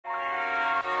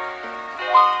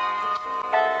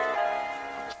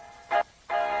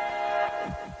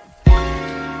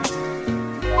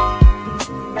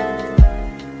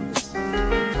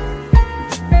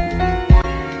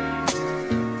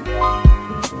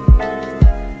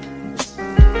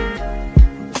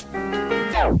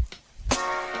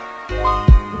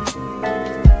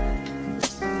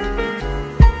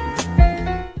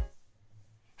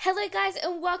Hello guys,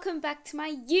 and welcome back to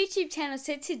my YouTube channel.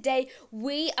 So today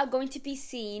we are going to be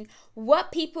seeing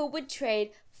what people would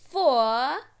trade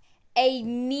for a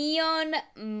neon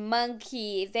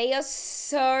monkey. They are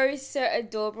so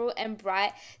adorable and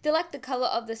bright. They're like the color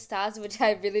of the stars, which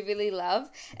I really love.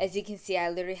 As you can see, I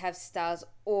literally have stars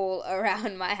all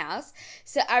around my house.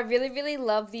 So I really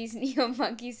love these neon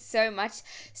monkeys so much.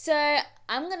 So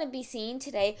I'm gonna be seeing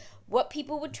today what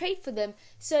people would trade for them.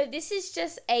 So this is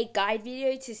just a guide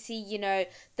video to see, you know,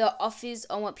 the offers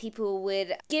on what people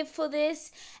would give for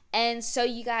this, and so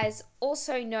you guys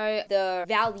also know the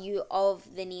value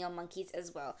of the neon monkeys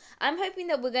as well. I'm hoping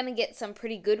that we're gonna get some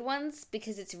pretty good ones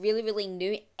because it's really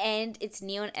new and it's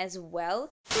neon as well.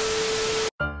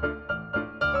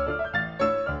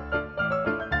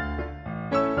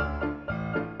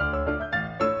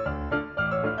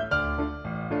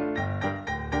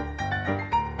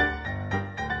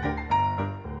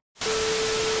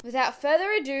 Without further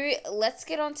ado, let's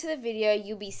get on to the video.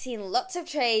 You'll be seeing lots of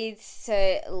trades,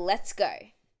 so let's go.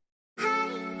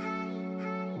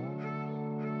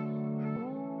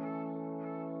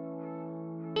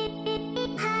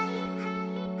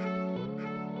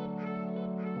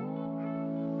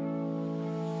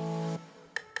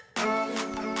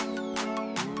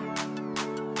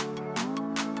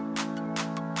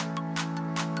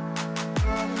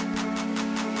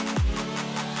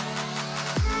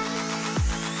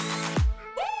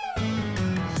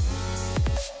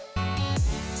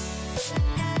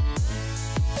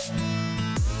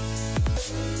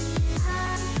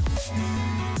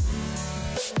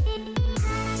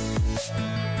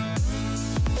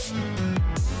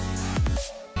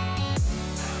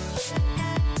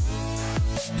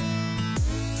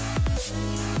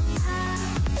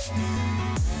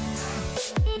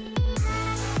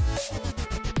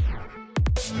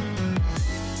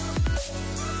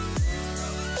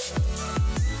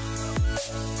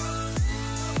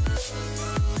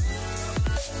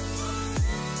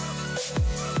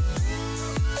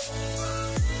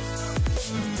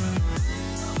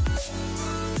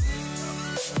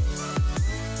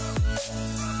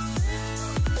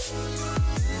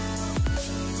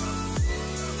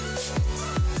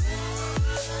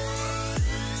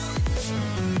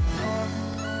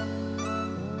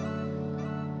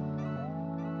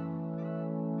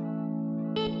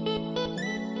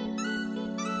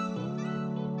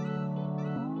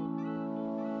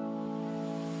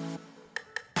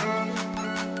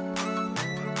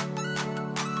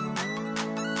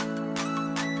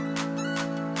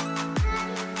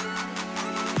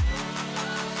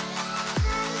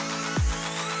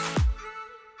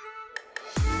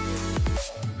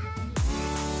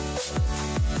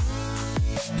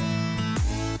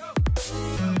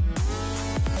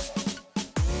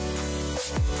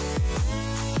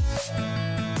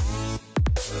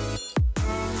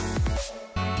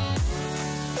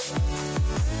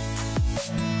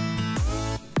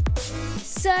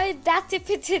 So that's it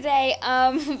for today.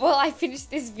 Well, I finished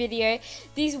this video.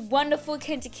 These wonderful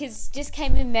Kenjie kids just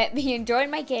came and met me and joined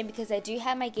my game because I do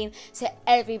have my game so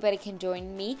everybody can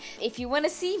join me. If you want to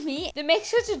see me, then make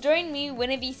sure to join me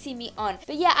whenever you see me on.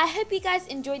 But yeah, I hope you guys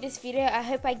enjoyed this video. I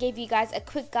hope I gave you guys a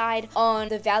quick guide on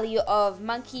the value of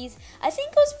monkeys. I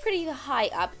think it was pretty high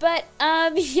up, but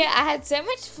yeah, I had so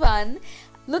much fun.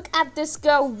 Look at this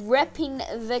girl repping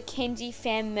the Kenjie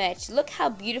fan merch. Look how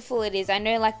beautiful it is. I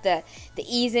know like the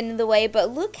e's in the way, but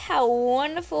look how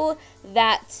wonderful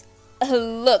that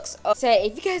looks. So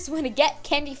if you guys want to get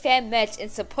Kenjie fan merch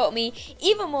and support me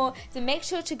even more, then make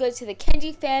sure to go to the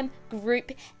Kenjie fan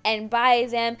group and buy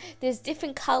them. There's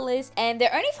different colors and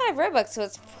they're only 5 Robux, so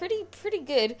it's pretty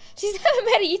good. She's never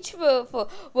met a YouTuber before.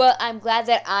 Well, I'm glad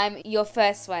that I'm your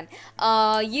first one.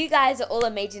 You guys are all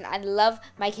amazing. I love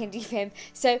my Kenjie fam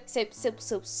so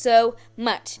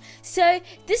much. So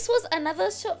this was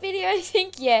another short video, I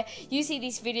think. Yeah, usually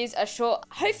these videos are short.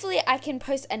 Hopefully I can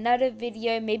post another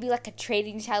video, maybe like a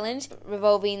trading challenge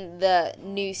revolving the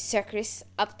new Circus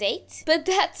update. But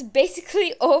that's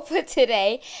basically all for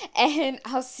today, and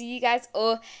I'll see you guys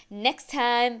all next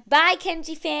time. Bye,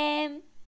 Kenjie fam.